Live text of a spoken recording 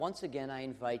Once again, I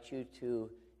invite you to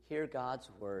hear God's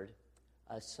word,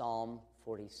 Psalm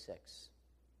 46.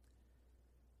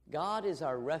 God is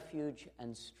our refuge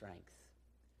and strength,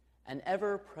 an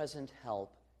ever-present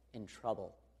help in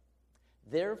trouble.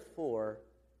 Therefore,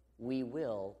 we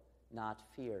will not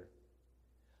fear.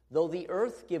 Though the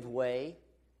earth give way,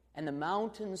 and the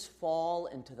mountains fall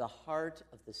into the heart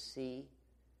of the sea,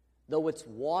 though its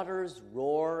waters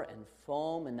roar and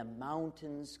foam, and the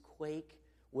mountains quake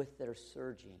with their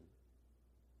surging,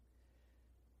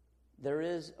 there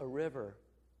is a river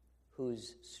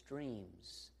whose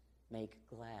streams make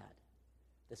glad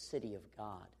the city of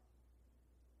God,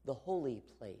 the holy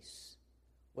place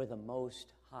where the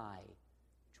Most High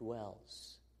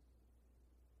dwells.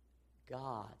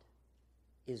 God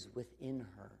is within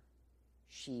her.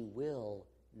 She will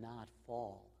not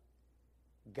fall.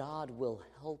 God will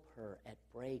help her at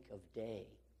break of day.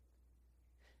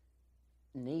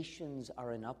 Nations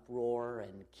are in uproar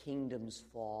and kingdoms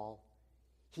fall.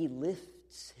 He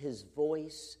lifts his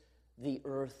voice, the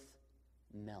earth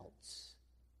melts.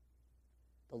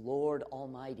 The Lord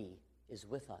Almighty is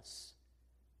with us.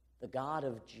 The God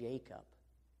of Jacob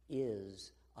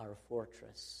is our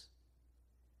fortress.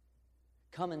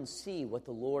 Come and see what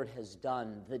the Lord has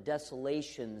done, the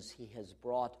desolations he has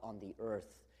brought on the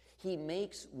earth. He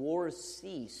makes wars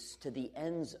cease to the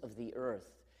ends of the earth.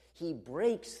 He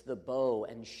breaks the bow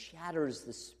and shatters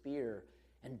the spear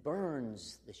and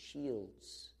burns the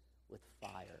shields with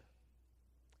fire.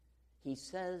 He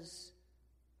says,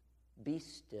 "Be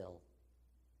still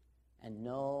and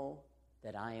know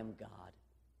that I am God.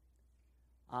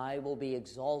 I will be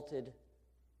exalted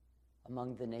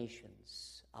among the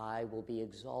nations. I will be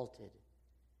exalted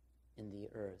in the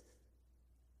earth.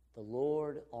 The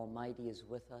Lord Almighty is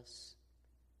with us.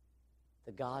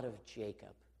 The God of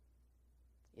Jacob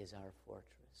is our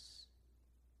fortress."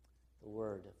 The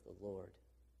word of the Lord.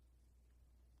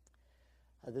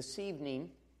 This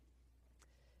evening,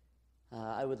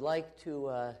 I would like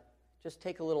to just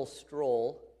take a little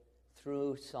stroll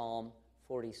through Psalm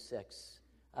 46.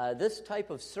 This type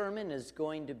of sermon is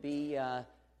going to be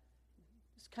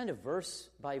it's kind of verse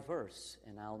by verse,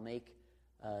 and I'll make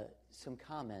some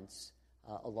comments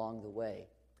along the way.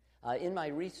 In my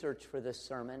research for this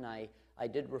sermon, I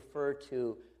did refer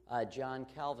to John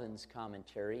Calvin's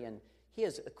commentary, and he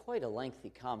has quite a lengthy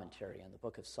commentary on the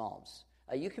book of Psalms.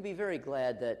 You could be very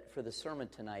glad that for the sermon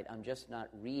tonight, I'm just not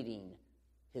reading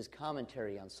his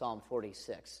commentary on Psalm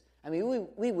 46. I mean,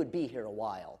 we would be here a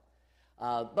while.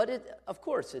 But of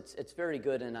course, it's very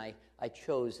good, and I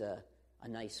chose a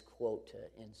nice quote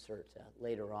to insert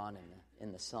later on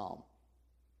in the psalm.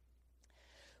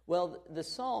 Well, the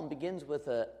psalm begins with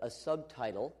a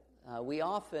subtitle. We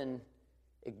often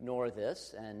ignore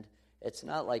this, and it's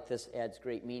not like this adds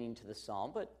great meaning to the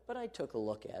psalm, but I took a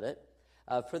look at it.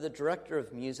 For the director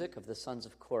of music of the sons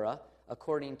of Korah,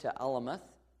 according to Alameth,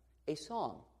 a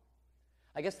song.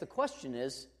 I guess the question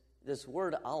is, this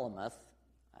word Alameth,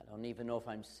 I don't even know if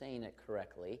I'm saying it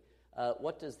correctly,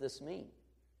 what does this mean?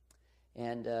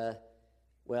 And,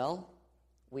 well,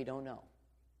 we don't know.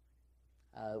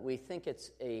 We think it's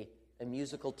a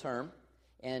musical term,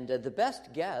 and the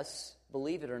best guess,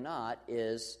 believe it or not,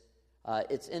 is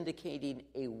it's indicating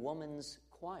a woman's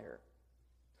choir,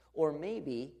 or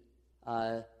maybe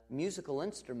musical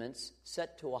instruments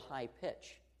set to a high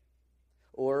pitch,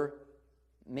 or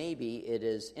maybe it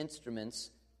is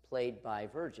instruments played by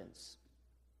virgins.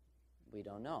 We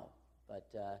don't know, but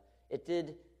it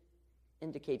did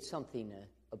indicate something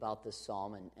about this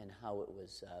psalm and how it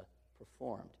was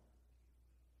performed.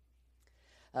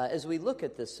 As we look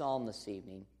at this psalm this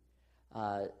evening,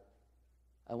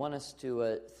 I want us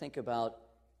to think about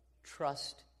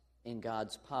trust in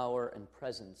God's power and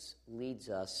presence leads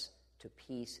us to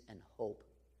peace and hope.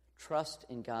 Trust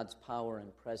in God's power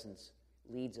and presence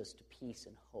leads us to peace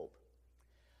and hope.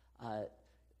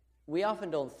 We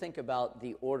often don't think about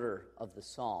the order of the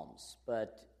Psalms,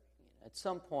 but at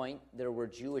some point there were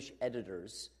Jewish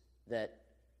editors that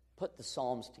put the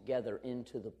Psalms together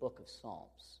into the book of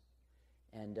Psalms.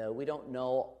 And we don't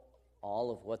know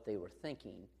all of what they were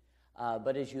thinking,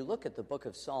 but as you look at the book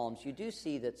of Psalms, you do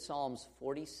see that Psalms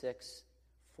 46,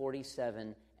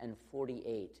 47, and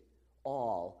 48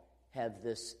 all have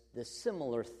this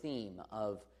similar theme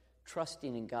of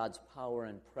trusting in God's power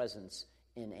and presence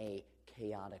in a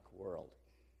chaotic world.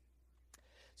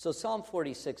 So Psalm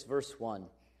 46, verse 1,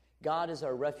 God is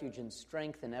our refuge and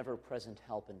strength and ever-present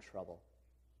help in trouble.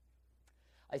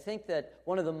 I think that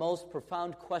one of the most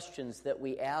profound questions that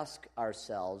we ask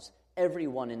ourselves,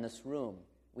 everyone in this room,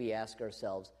 we ask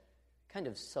ourselves kind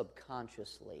of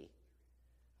subconsciously,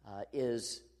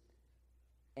 is,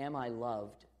 am I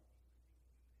loved?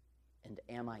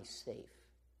 am I safe?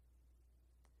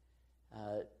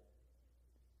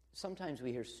 Sometimes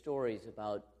we hear stories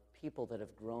about people that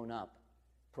have grown up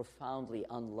profoundly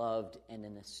unloved and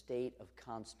in a state of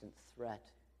constant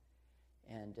threat.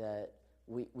 And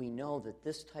we know that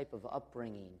this type of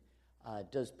upbringing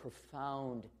does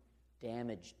profound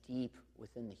damage deep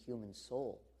within the human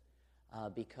soul,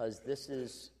 because this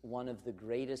is one of the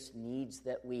greatest needs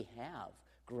that we have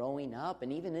growing up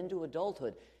and even into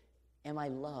adulthood. Am I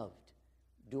loved?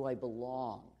 Do I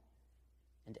belong?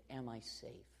 And am I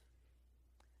safe?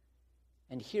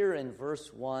 And here in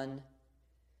verse 1,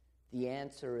 the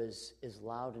answer is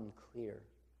loud and clear.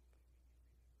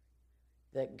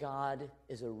 That God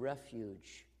is a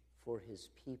refuge for his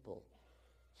people.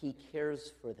 He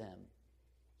cares for them.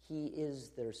 He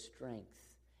is their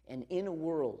strength. And in a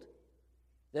world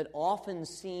that often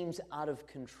seems out of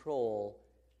control,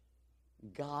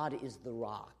 God is the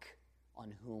rock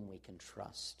on whom we can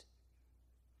trust.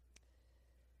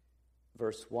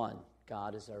 Verse 1,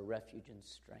 God is our refuge and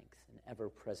strength, an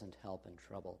ever-present help in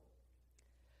trouble.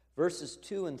 Verses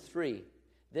 2 and 3,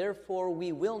 therefore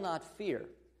we will not fear,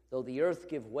 though the earth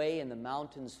give way and the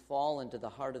mountains fall into the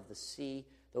heart of the sea,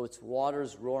 though its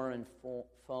waters roar and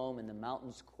foam and the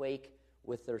mountains quake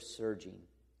with their surging.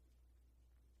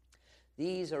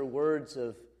 These are words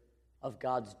of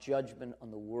God's judgment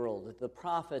on the world. The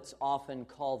prophets often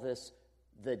call this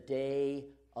the day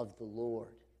of the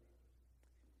Lord.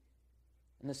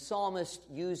 And the psalmist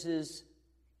uses,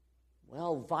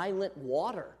 violent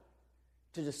water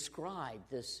to describe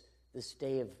this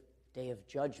day of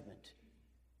judgment.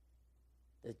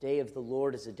 The day of the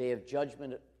Lord is a day of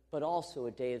judgment, but also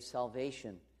a day of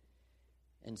salvation.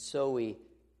 And so we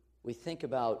think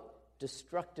about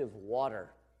destructive water,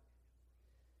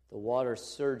 the water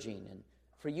surging. And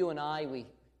for you and I, we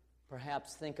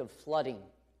perhaps think of flooding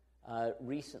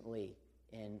recently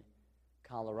in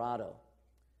Colorado.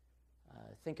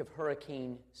 Think of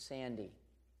Hurricane Sandy,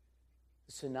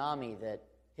 the tsunami that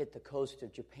hit the coast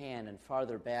of Japan, and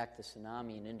farther back the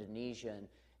tsunami in Indonesia,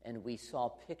 and we saw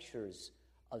pictures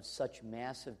of such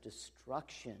massive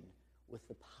destruction with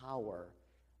the power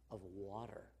of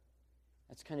water.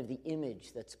 That's kind of the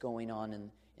image that's going on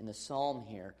in the psalm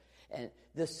here. And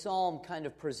this psalm kind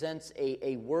of presents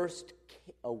a worst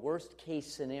case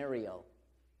scenario.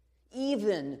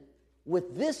 Even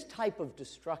with this type of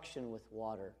destruction with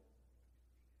water,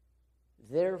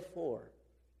 therefore,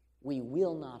 we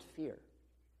will not fear.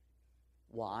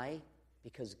 Why?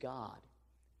 Because God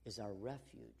is our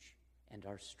refuge and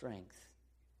our strength.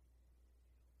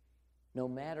 No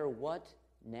matter what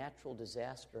natural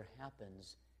disaster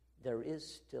happens, there is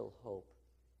still hope,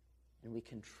 and we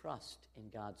can trust in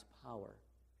God's power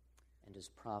and his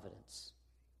providence.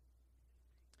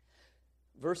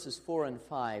 Verses 4 and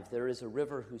 5, there is a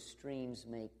river whose streams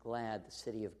make glad the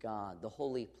city of God, the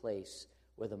holy place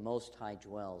where the Most High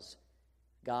dwells.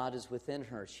 God is within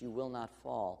her, she will not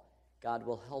fall. God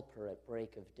will help her at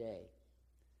break of day.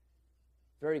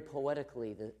 Very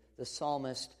poetically, the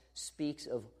psalmist speaks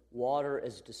of water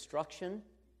as destruction,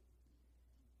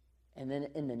 and then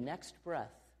in the next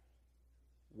breath,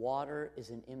 water is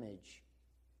an image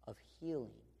of healing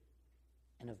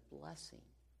and of blessing.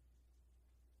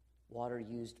 Water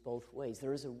used both ways.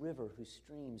 There is a river whose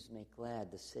streams make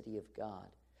glad the city of God.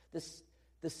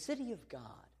 The city of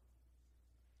God,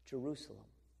 Jerusalem.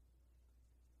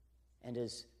 And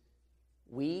as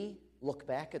we look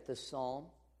back at this psalm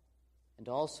and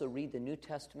also read the New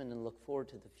Testament and look forward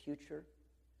to the future,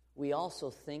 we also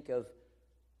think of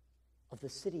the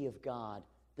city of God,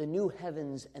 the new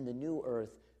heavens and the new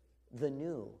earth, the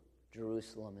new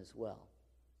Jerusalem as well.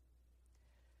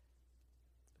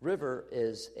 River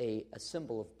is a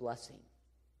symbol of blessing,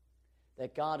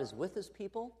 that God is with his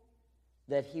people,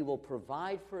 that he will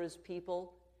provide for his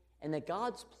people, and that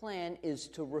God's plan is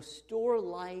to restore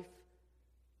life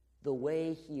the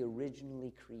way he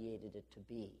originally created it to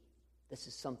be. This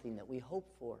is something that we hope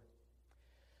for.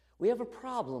 We have a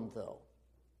problem, though.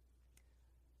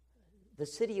 The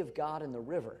city of God and the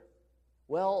river.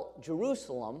 Well,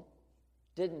 Jerusalem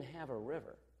didn't have a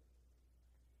river.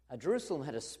 Jerusalem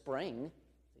had a spring,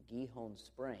 the Gihon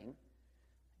Spring.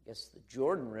 I guess the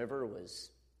Jordan River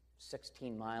was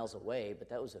 16 miles away, but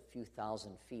that was a few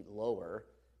thousand feet lower,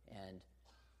 and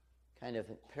kind of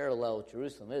parallel with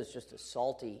Jerusalem. It was just a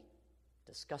salty,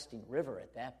 disgusting river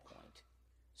at that point.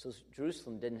 So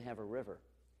Jerusalem didn't have a river.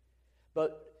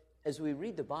 But as we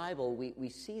read the Bible, we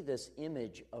see this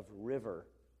image of river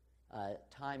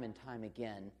time and time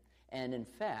again. And in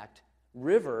fact,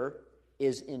 river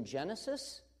is in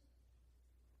Genesis,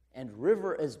 and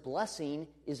river as blessing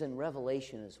is in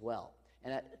Revelation as well.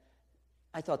 And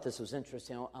I thought this was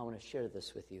interesting. I want to share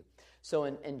this with you. So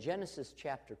in Genesis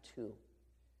chapter 2,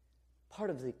 part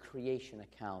of the creation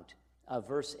account,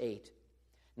 verse 8,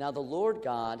 "Now the Lord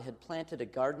God had planted a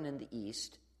garden in the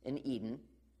east, in Eden,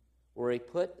 where he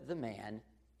put the man,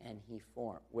 and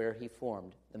where he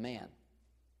formed the man."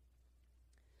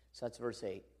 So that's verse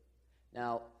 8.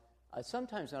 Now,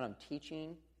 sometimes when I'm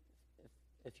teaching,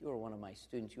 if you are one of my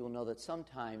students, you will know that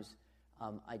sometimes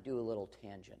I do a little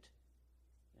tangent.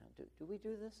 Do we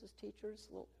do this as teachers?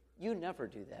 You never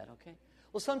do that, okay?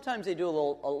 Well, sometimes they do a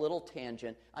little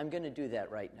tangent. I'm going to do that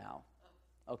right now,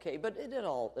 okay? But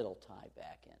it'll tie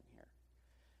back in here.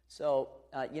 So,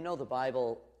 the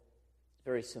Bible is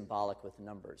very symbolic with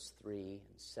numbers, 3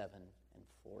 and 7 and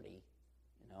 40,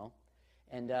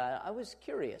 And I was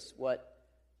curious what,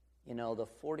 the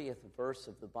 40th verse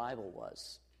of the Bible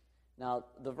was. Now,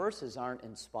 the verses aren't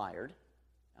inspired.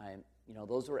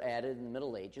 Those were added in the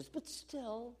Middle Ages, but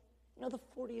still, the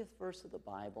 40th verse of the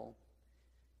Bible.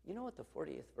 You know what the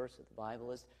 40th verse of the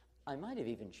Bible is? I might have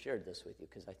even shared this with you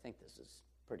because I think this is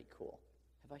pretty cool.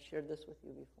 Have I shared this with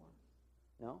you before?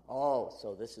 No? Oh,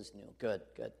 so this is new. Good.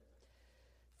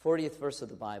 40th verse of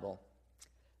the Bible.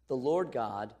 "The Lord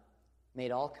God made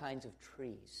all kinds of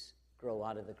trees grow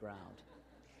out of the ground.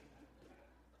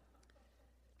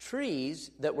 Trees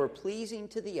that were pleasing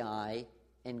to the eye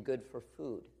and good for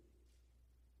food."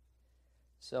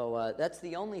 So that's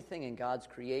the only thing in God's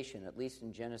creation, at least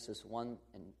in Genesis 1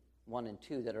 and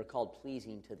 2, that are called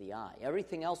pleasing to the eye.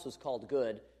 Everything else was called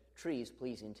good, trees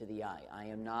pleasing to the eye. I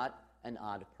am not an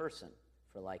odd person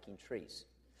for liking trees.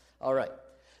 All right.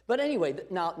 But anyway,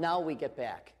 now we get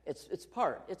back. It's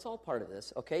all part of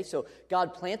this, okay? So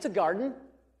God plants a garden,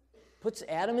 puts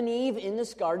Adam and Eve in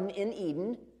this garden in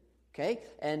Eden, okay?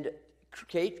 And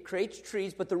creates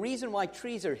trees, but the reason why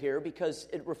trees are here, because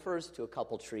it refers to a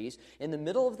couple trees. In the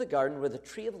middle of the garden were the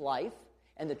tree of life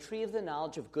and the tree of the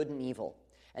knowledge of good and evil.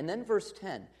 And then verse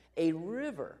 10, "A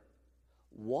river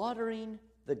watering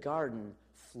the garden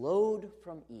flowed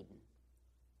from Eden,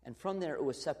 and from there it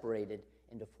was separated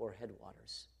into 4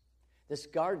 headwaters." This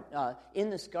garden, in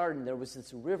this garden, there was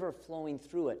this river flowing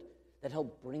through it that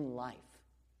helped bring life.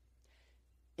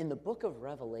 In the book of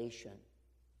Revelation,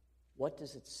 what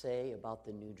does it say about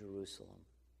the New Jerusalem?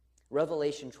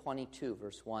 Revelation 22,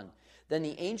 verse 1. "Then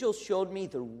the angel showed me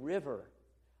the river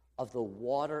of the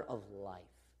water of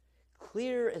life,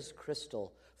 clear as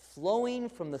crystal, flowing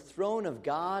from the throne of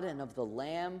God and of the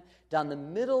Lamb down the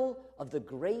middle of the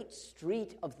great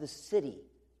street of the city,"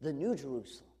 the New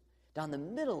Jerusalem. Down the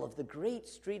middle of the great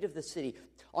street of the city.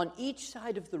 On each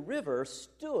side of the river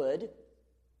stood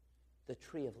the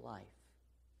tree of life.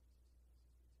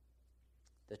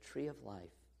 The tree of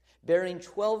life, bearing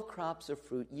 12 crops of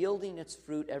fruit, yielding its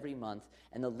fruit every month,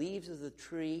 and the leaves of the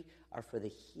tree are for the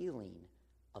healing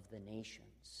of the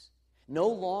nations. No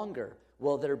longer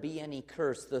will there be any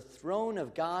curse. The throne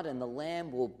of God and the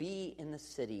Lamb will be in the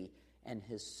city, and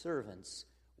his servants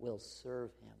will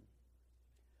serve him.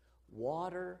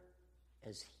 Water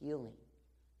as healing,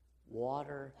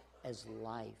 water as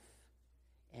life.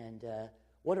 And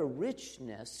what a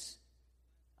richness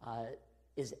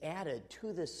is added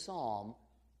to this psalm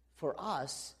for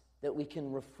us, that we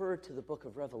can refer to the book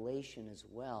of Revelation as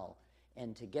well,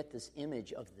 and to get this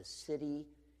image of the city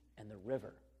and the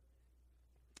river.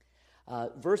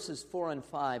 Verses 4 and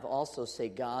 5 also say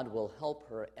God will help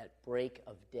her at break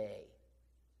of day.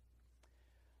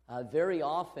 Very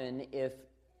often, if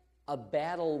a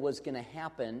battle was going to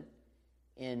happen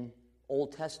in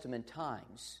Old Testament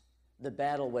times, the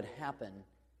battle would happen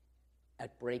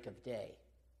at break of day.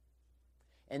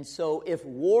 And so if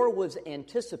war was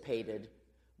anticipated,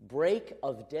 break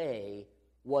of day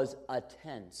was a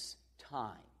tense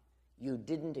time. You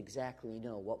didn't exactly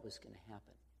know what was going to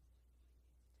happen.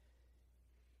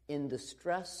 In the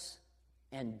stress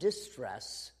and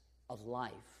distress of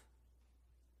life,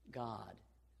 God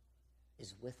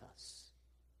is with us.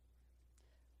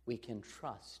 We can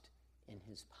trust in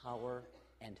his power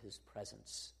and his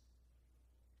presence.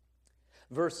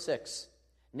 Verse 6,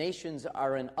 "Nations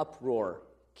are in uproar,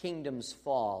 kingdoms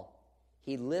fall.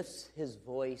 He lifts his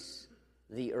voice,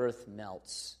 the earth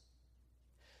melts."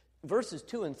 Verses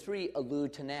 2 and 3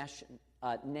 allude to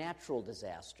natural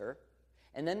disaster.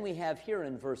 And then we have here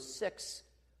in verse 6,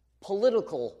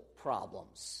 political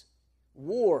problems,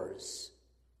 wars,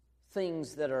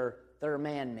 things that are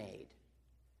man-made.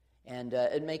 And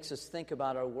it makes us think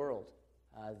about our world,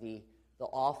 the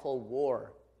awful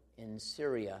war in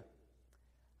Syria,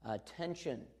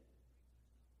 tension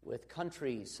with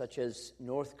countries such as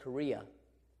North Korea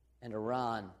and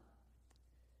Iran.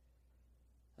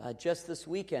 Just this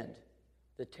weekend,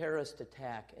 the terrorist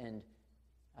attack and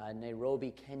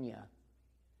Nairobi, Kenya.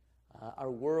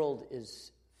 Our world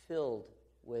is filled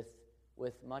with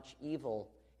much evil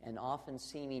and often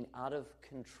seeming out of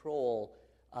control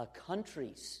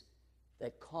countries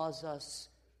that cause us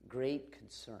great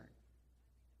concern.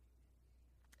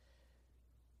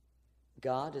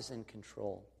 God is in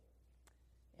control.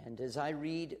 And as I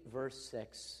read verse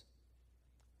 6,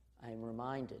 I am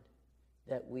reminded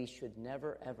that we should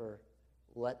never, ever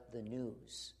let the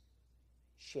news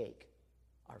shake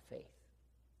our faith.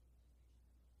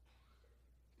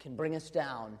 It can bring us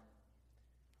down.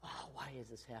 Oh, why is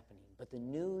this happening? But the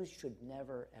news should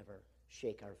never, ever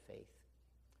shake our faith,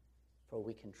 for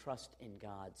we can trust in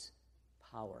God's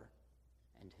power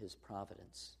and his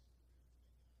providence.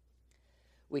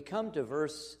 We come to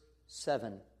verse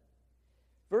 7.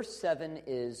 Verse 7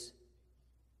 is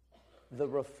the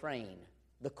refrain,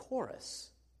 the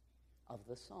chorus of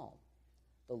the psalm.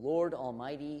 The Lord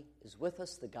Almighty is with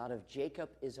us. The God of Jacob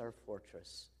is our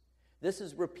fortress. This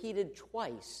is repeated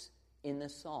twice in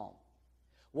this psalm.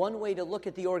 One way to look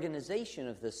at the organization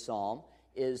of this psalm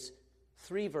is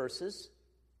 3 verses,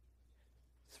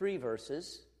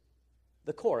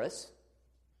 the chorus,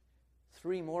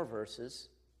 3 more verses,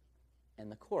 and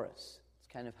the chorus.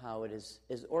 It's kind of how it is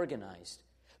organized.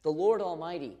 The Lord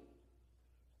Almighty,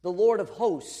 the Lord of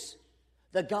hosts,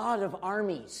 the God of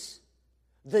armies,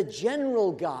 the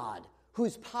general God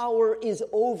whose power is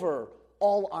over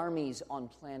all armies on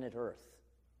planet Earth.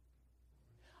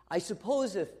 I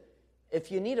suppose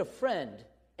if you need a friend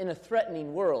in a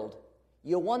threatening world,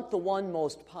 you want the one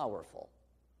most powerful.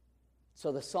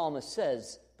 So the psalmist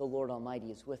says, the Lord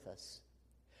Almighty is with us.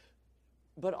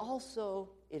 But also,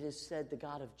 it is said, the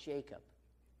God of Jacob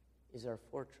is our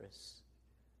fortress.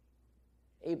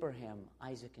 Abraham,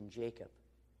 Isaac, and Jacob,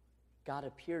 God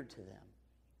appeared to them.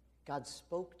 God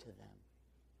spoke to them.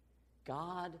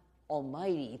 God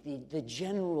Almighty, the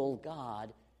general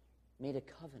God, made a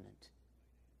covenant.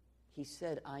 He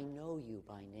said, I know you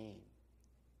by name,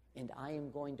 and I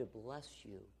am going to bless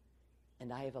you,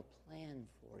 and I have a plan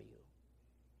for you.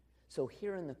 So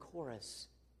here in the chorus,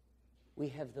 we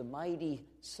have the mighty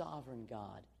sovereign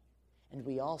God, and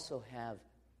we also have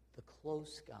the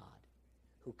close God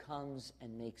who comes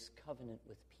and makes covenant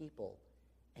with people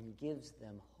and gives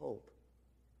them hope.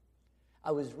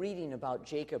 I was reading about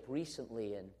Jacob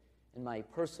recently in my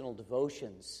personal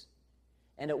devotions,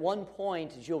 and at one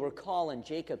point, as you'll recall in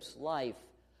Jacob's life,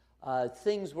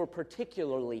 things were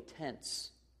particularly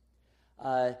tense.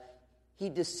 He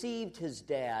deceived his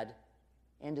dad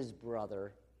and his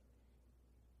brother,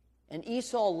 and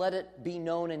Esau let it be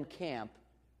known in camp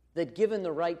that given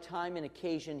the right time and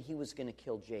occasion, he was going to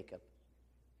kill Jacob.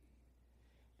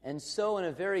 And so in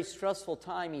a very stressful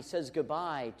time, he says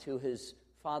goodbye to his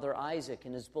father Isaac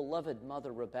and his beloved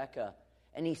mother Rebekah,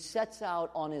 and he sets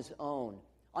out on his own,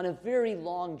 on a very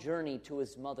long journey to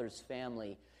his mother's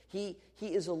family. He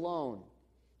is alone.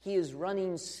 He is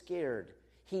running scared.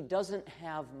 He doesn't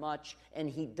have much, and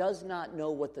he does not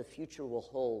know what the future will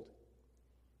hold.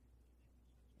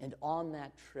 And on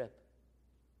that trip,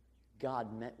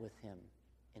 God met with him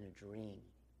in a dream,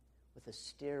 with a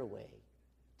stairway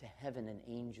to heaven and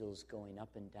angels going up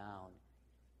and down.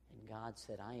 And God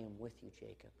said, I am with you,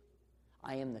 Jacob.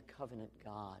 I am the covenant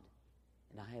God,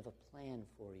 and I have a plan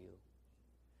for you.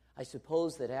 I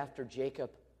suppose that after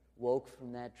Jacob woke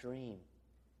from that dream,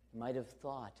 he might have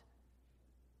thought,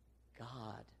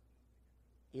 God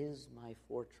is my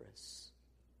fortress,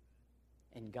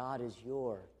 and God is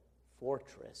your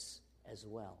fortress as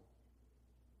well.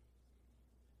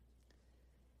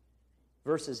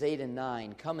 Verses 8 and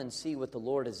 9, come and see what the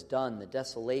Lord has done, the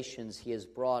desolations he has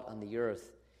brought on the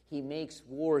earth. He makes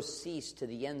wars cease to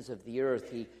the ends of the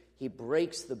earth. He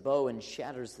breaks the bow and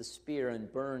shatters the spear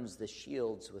and burns the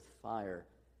shields with fire.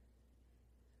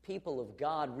 People of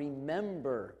God,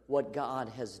 remember what God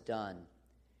has done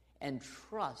and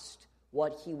trust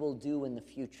what he will do in the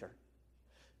future.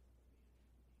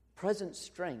 Present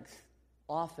strength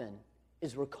often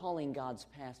is recalling God's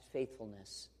past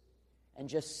faithfulness and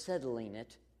just settling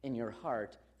it in your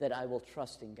heart that I will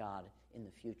trust in God in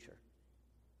the future.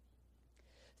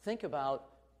 Think about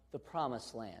the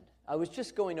promised land. I was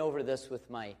just going over this with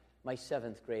my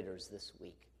 7th graders this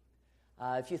week.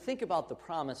 If you think about the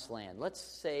promised land, let's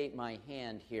say my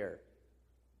hand here.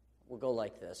 We'll go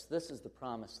like this. This is the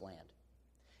promised land.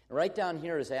 And right down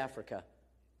here is Africa.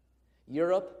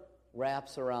 Europe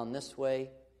wraps around this way,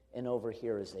 and over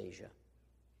here is Asia.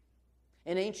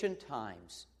 In ancient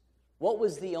times, what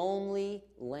was the only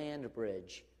land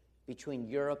bridge between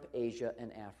Europe, Asia,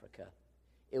 and Africa?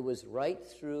 It was right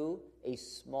through a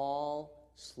small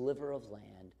sliver of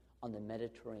land on the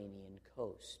Mediterranean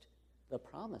coast, the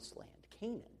Promised Land,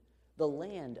 Canaan, the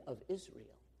land of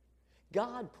Israel.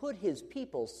 God put his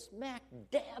people smack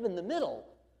dab in the middle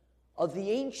of the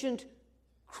ancient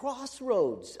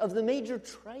crossroads of the major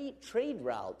trade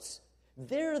routes.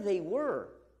 There they were.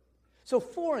 So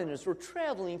foreigners were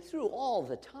traveling through all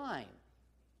the time.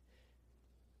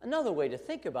 Another way to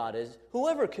think about it is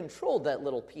whoever controlled that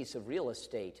little piece of real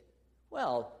estate,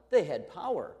 well, they had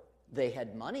power. They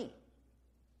had money.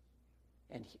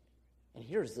 And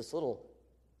here's this little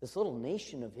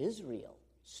nation of Israel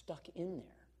stuck in there.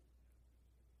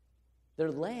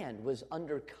 Their land was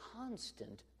under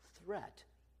constant threat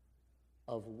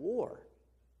of war.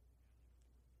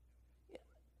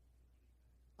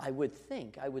 I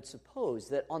would suppose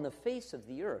that on the face of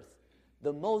the earth,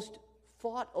 the most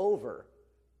fought over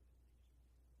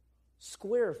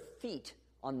square feet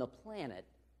on the planet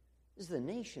is the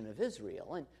nation of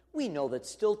Israel. And we know that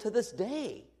still to this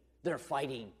day, they're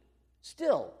fighting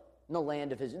still in the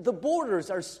land of Israel. The borders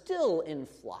are still in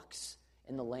flux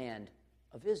in the land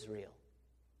of Israel.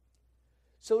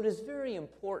 So it is very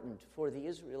important for the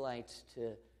Israelites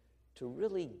to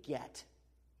really get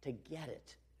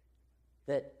it,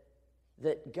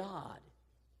 that God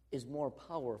is more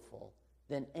powerful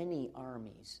than any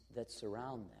armies that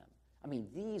surround them. I mean,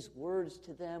 these words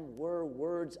to them were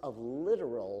words of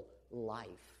literal life.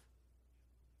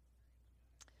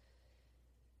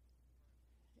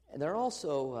 And they're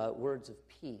also words of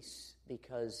peace,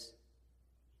 because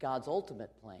God's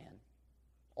ultimate plan,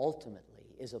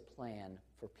 ultimately, is a plan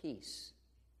for peace.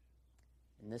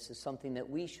 And this is something that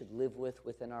we should live with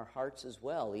within our hearts as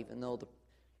well. Even though the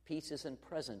peace isn't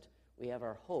present, we have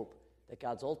our hope that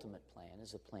God's ultimate plan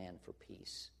is a plan for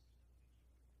peace.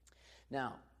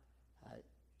 Now,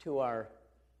 to our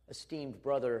esteemed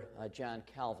brother John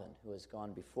Calvin, who has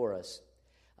gone before us,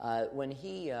 when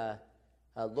he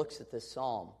looks at this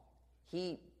psalm,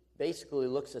 he basically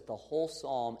looks at the whole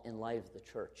psalm in light of the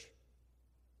church.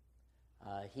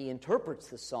 He interprets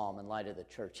the psalm in light of the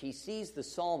church. He sees the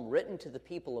psalm written to the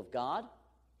people of God,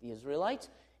 the Israelites,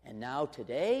 and now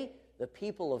today, the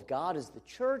people of God is the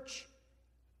church.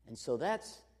 And so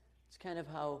that's kind of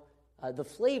how the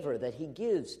flavor that he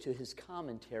gives to his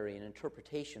commentary and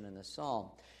interpretation in the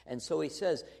psalm. And so he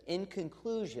says, in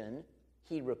conclusion,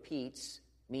 he repeats,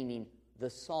 meaning the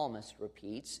psalmist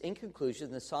repeats. In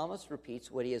conclusion, the psalmist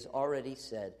repeats what he has already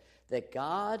said, that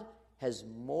God has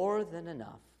more than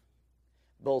enough,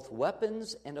 both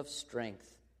weapons and of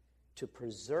strength, to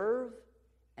preserve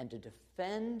and to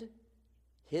defend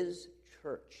his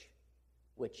church,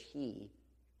 which he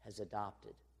has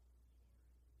adopted.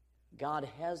 God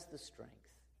has the strength,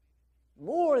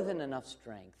 more than enough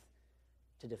strength,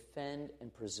 to defend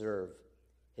and preserve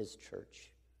his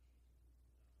church.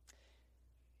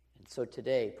 And so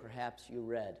today, perhaps you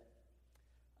read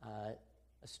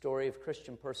a story of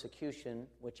Christian persecution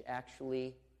which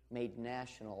actually made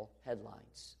national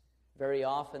headlines. Very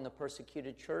often the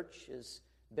persecuted church is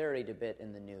buried a bit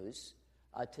in the news.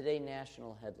 Today,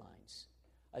 national headlines.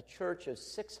 A church of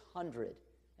 600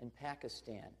 in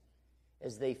Pakistan,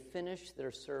 as they finish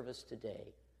their service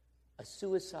today, a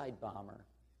suicide bomber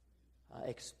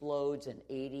explodes and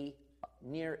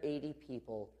near 80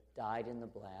 people died in the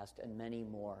blast and many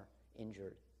more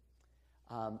injured.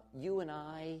 You and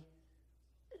I,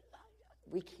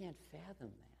 we can't fathom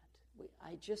that.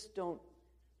 I just don't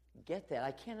get that.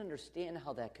 I can't understand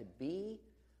how that could be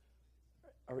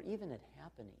or even it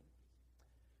happening.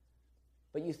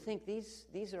 But you think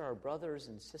these are our brothers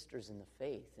and sisters in the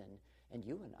faith, and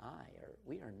you and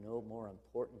we are no more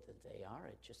important than they are.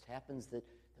 It just happens that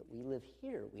we live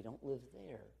here. We don't live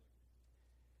there.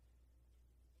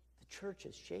 The church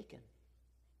is shaken.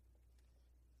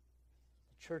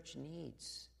 The church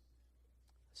needs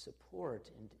support,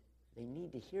 and they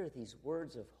need to hear these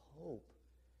words of hope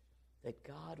that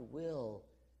God will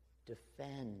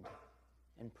defend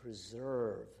and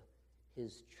preserve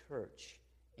his church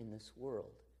in this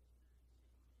world.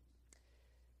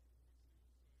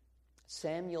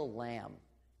 Samuel Lamb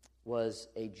was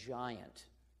a giant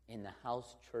in the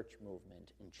house church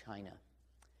movement in China.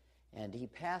 And he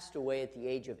passed away at the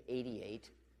age of 88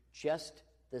 just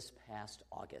this past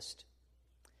August.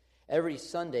 Every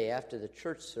Sunday after the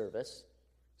church service,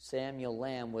 Samuel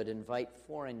Lamb would invite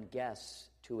foreign guests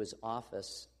to his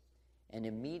office and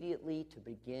immediately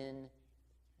began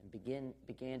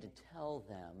to tell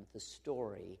them the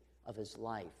story of his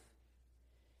life.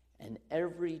 And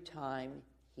every time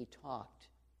he talked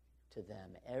to them,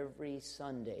 every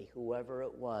Sunday, whoever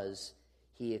it was,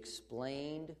 he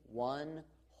explained one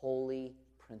holy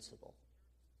principle.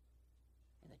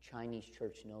 And the Chinese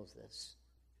church knows this.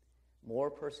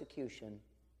 More persecution,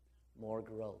 more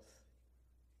growth.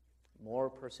 more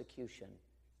persecution,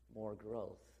 more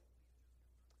growth.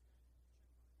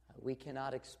 We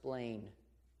cannot explain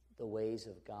the ways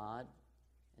of God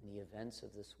and the events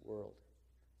of this world,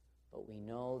 but we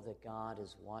know that God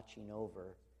is watching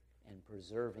over and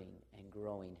preserving and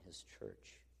growing his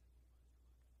church.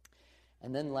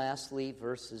 And then lastly,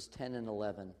 verses 10 and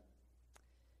 11.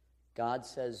 God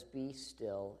says, "Be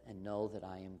still and know that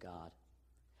I am God.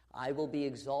 I will be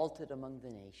exalted among the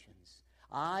nations.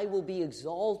 I will be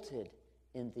exalted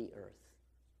in the earth.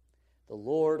 The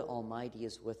Lord Almighty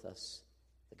is with us.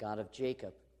 The God of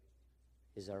Jacob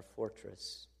is our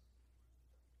fortress."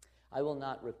 I will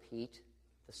not repeat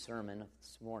the sermon of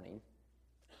this morning,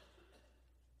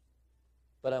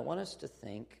 but I want us to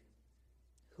think,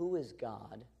 who is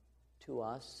God to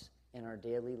us in our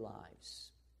daily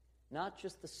lives? Not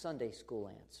just the Sunday school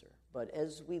answer, but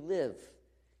as we live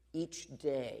each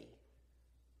day,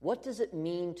 what does it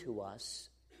mean to us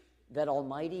that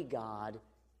Almighty God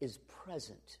is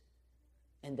present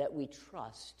and that we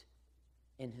trust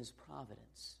in his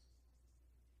providence?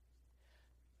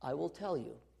 I will tell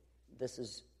you, this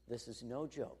is no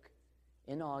joke.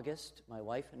 In August, my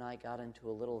wife and I got into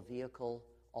a little vehicle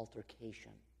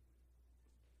altercation.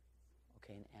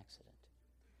 Okay, an accident.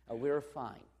 We were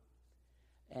fine.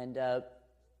 And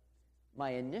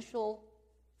my initial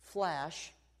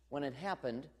flash when it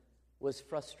happened was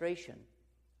frustration.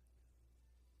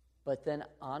 But then,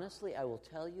 honestly, I will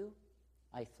tell you,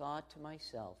 I thought to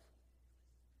myself,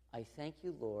 I thank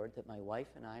you, Lord, that my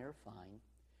wife and I are fine.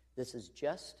 This is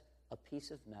just a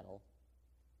piece of metal,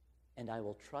 and I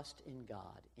will trust in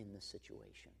God in the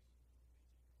situation.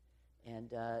 And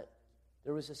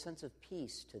there was a sense of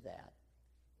peace to that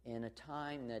in a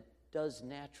time that does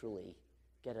naturally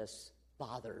get us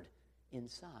bothered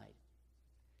inside.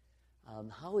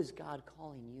 How is God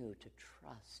calling you to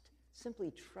trust?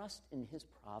 Simply trust in his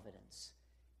providence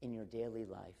in your daily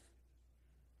life.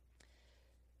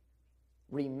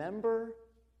 Remember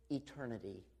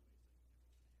eternity.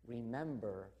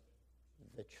 Remember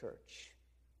the church.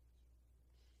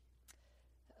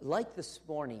 Like this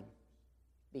morning,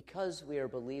 because we are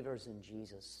believers in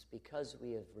Jesus, because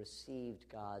we have received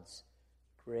God's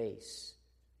grace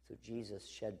through Jesus'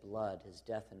 shed blood, his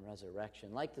death and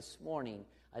resurrection, like this morning,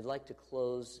 I'd like to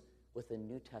close with a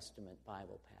New Testament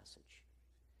Bible passage.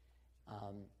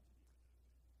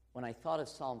 When I thought of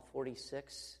Psalm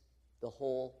 46, the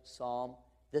whole psalm,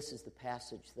 this is the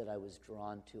passage that I was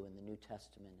drawn to in the New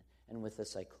Testament, and with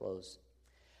this I close.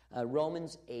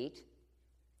 Romans 8,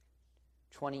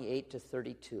 28 to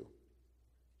 32.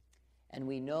 "And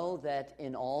we know that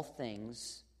in all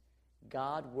things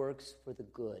God works for the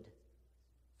good,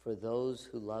 for those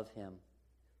who love him,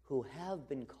 who have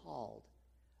been called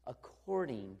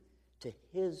according to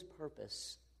his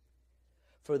purpose.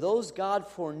 For those God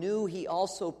foreknew, he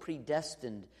also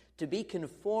predestined to be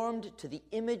conformed to the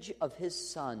image of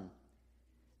his Son,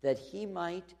 that he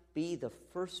might be the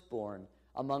firstborn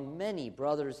among many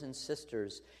brothers and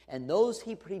sisters. And those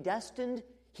he predestined,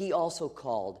 he also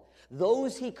called.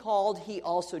 Those he called, he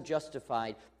also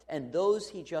justified. And those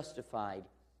he justified,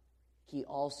 he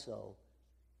also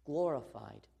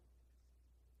glorified.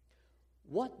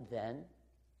 What then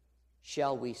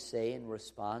shall we say in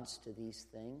response to these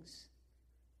things?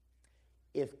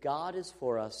 If God is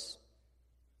for us,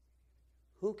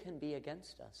 who can be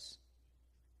against us?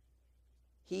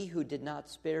 He who did not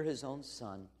spare his own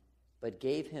Son, but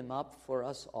gave him up for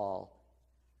us all,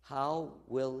 how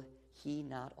will he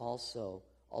not also,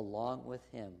 along with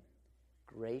him,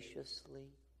 graciously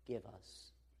give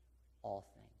us all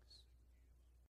things?